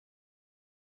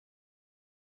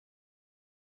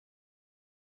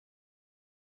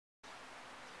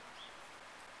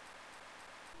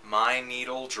My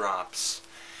needle drops.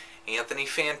 Anthony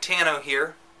Fantano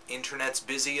here, internet's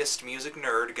busiest music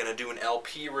nerd, gonna do an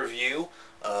LP review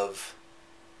of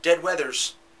Dead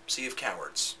Weather's Sea of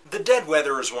Cowards. The Dead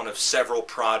Weather is one of several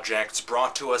projects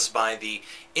brought to us by the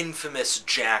infamous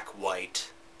Jack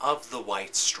White of the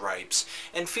White Stripes,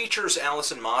 and features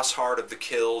Alison Mosshart of The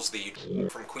Kills, the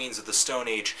from Queens of the Stone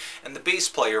Age, and the bass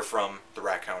player from the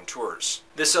Raconteurs.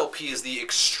 This LP is the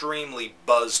extremely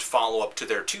buzzed follow-up to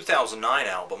their 2009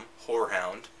 album,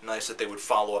 Horehound. Nice that they would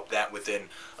follow up that within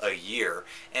a year.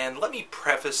 And let me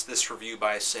preface this review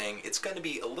by saying it's going to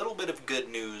be a little bit of good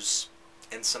news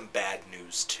and some bad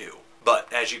news too.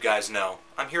 But, as you guys know,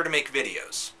 I'm here to make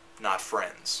videos, not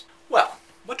friends. Well,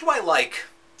 what do I like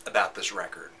about this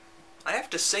record? I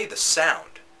have to say the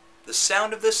sound. The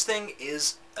sound of this thing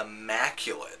is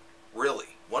immaculate.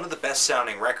 Really. One of the best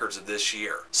sounding records of this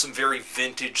year. Some very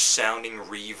vintage sounding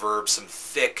reverb, some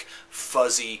thick,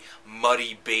 fuzzy,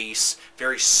 muddy bass,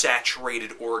 very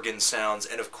saturated organ sounds,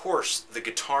 and of course the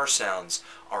guitar sounds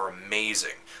are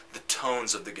amazing. The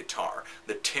tones of the guitar,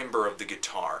 the timbre of the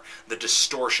guitar, the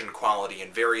distortion quality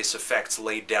and various effects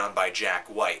laid down by Jack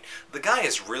White. The guy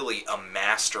is really a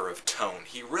master of tone.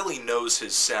 He really knows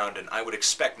his sound, and I would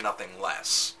expect nothing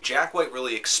less. Jack White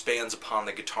really expands upon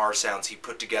the guitar sounds he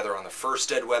put together on the first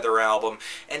Dead Weather album,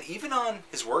 and even on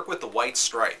his work with the White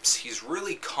Stripes. He's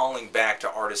really calling back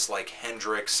to artists like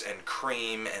Hendrix and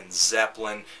Cream and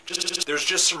Zeppelin. There's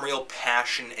just some real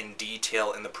passion and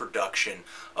detail in the production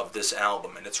of this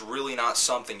album, and it's really not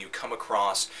something you come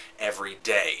across every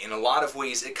day. In a lot of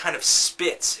ways, it kind of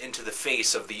spits into the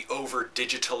face of the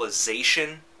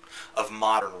over-digitalization of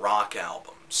modern rock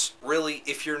albums. Really,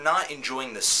 if you're not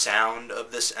enjoying the sound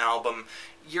of this album,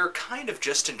 you're kind of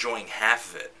just enjoying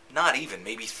half of it. Not even,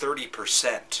 maybe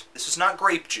 30%. This is not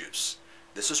grape juice.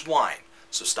 This is wine.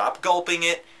 So stop gulping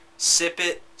it, sip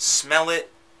it, smell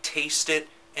it, taste it,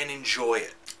 and enjoy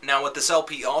it. Now, what this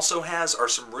LP also has are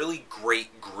some really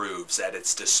great grooves at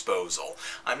its disposal.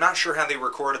 I'm not sure how they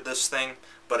recorded this thing,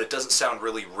 but it doesn't sound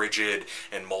really rigid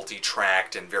and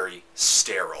multi-tracked and very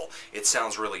sterile. It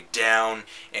sounds really down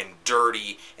and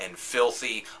dirty and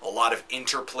filthy. A lot of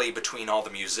interplay between all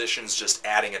the musicians, just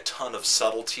adding a ton of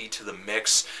subtlety to the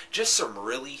mix. Just some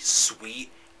really sweet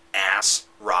ass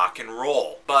rock and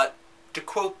roll. But to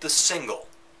quote the single,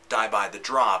 Die by the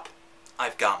Drop,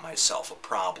 I've got myself a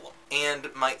problem. And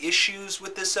my issues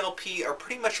with this LP are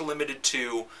pretty much limited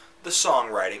to the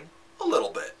songwriting, a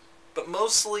little bit, but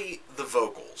mostly the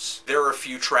vocals. There are a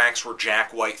few tracks where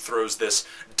Jack White throws this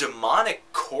demonic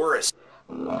chorus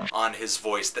on his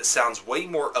voice that sounds way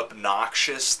more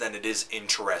obnoxious than it is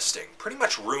interesting, pretty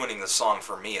much ruining the song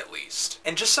for me at least.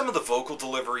 And just some of the vocal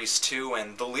deliveries too,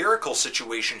 and the lyrical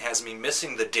situation has me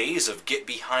missing the days of Get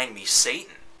Behind Me,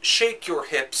 Satan. Shake your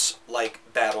hips like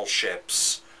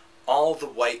battleships, all the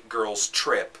white girls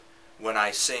trip when I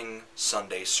sing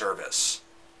Sunday service.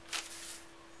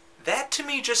 That to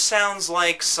me just sounds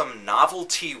like some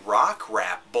novelty rock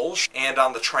rap bullshit. And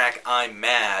on the track I'm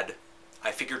Mad, I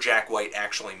figure Jack White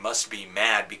actually must be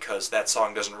mad because that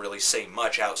song doesn't really say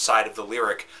much outside of the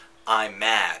lyric, I'm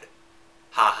mad.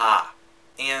 Ha ha.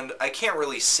 And I can't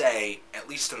really say, at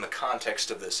least in the context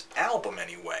of this album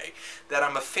anyway, that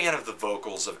I'm a fan of the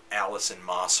vocals of Alison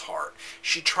Mosshart.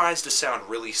 She tries to sound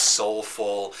really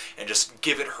soulful and just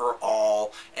give it her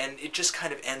all, and it just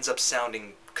kind of ends up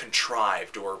sounding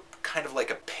contrived or kind of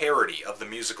like a parody of the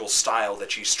musical style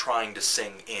that she's trying to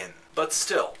sing in. But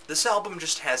still, this album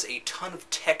just has a ton of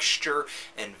texture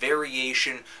and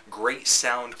variation, great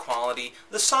sound quality.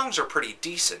 The songs are pretty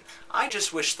decent. I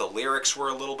just wish the lyrics were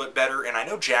a little bit better, and I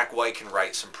know Jack White can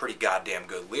write some pretty goddamn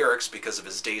good lyrics because of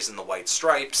his days in the White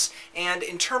Stripes, and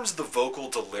in terms of the vocal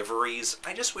deliveries,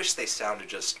 I just wish they sounded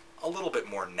just a little bit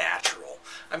more natural.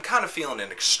 I'm kind of feeling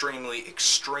an extremely,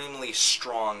 extremely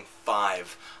strong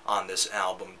 5 on this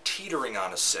album, teetering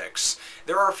on a 6.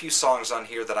 There are a few songs on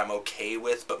here that I'm okay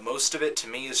with, but most of it to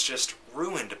me is just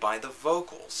ruined by the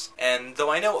vocals. And though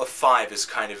I know a 5 is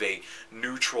kind of a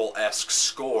neutral-esque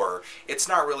score, it's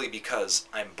not really because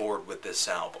I'm bored with this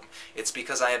album. It's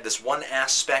because I have this one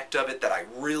aspect of it that I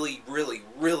really, really,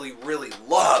 really, really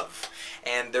love,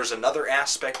 and there's another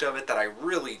aspect of it that I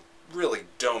really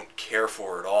don't care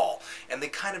for at all, and they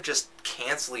kind of just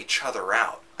cancel each other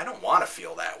out. I don't want to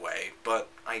feel that way, but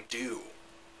I do.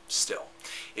 Still,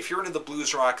 if you're into the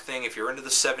blues rock thing, if you're into the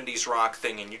 70s rock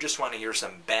thing, and you just want to hear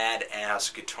some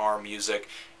badass guitar music,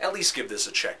 at least give this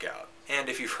a check out. And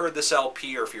if you've heard this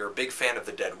LP, or if you're a big fan of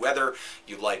the Dead Weather,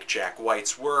 you like Jack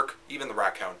White's work, even the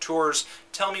Raconteurs,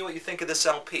 tell me what you think of this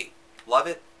LP. Love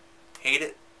it? Hate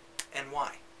it? And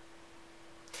why?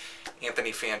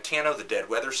 Anthony Fantano, The Dead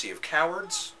Weather, Sea of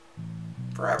Cowards.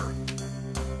 forever.